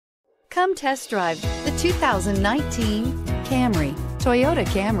Come test drive the 2019 Camry. Toyota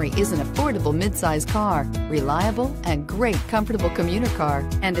Camry is an affordable midsize car, reliable and great comfortable commuter car,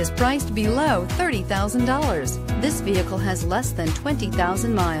 and is priced below $30,000. This vehicle has less than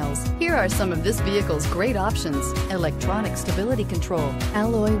 20,000 miles. Here are some of this vehicle's great options: electronic stability control,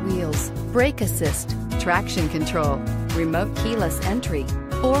 alloy wheels, brake assist, traction control, remote keyless entry,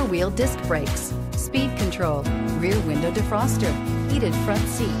 four-wheel disc brakes, speed control, rear window defroster, heated front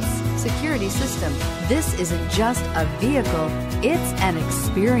seats, security system. This isn't just a vehicle, it's an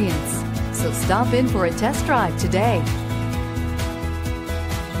experience. So stop in for a test drive today.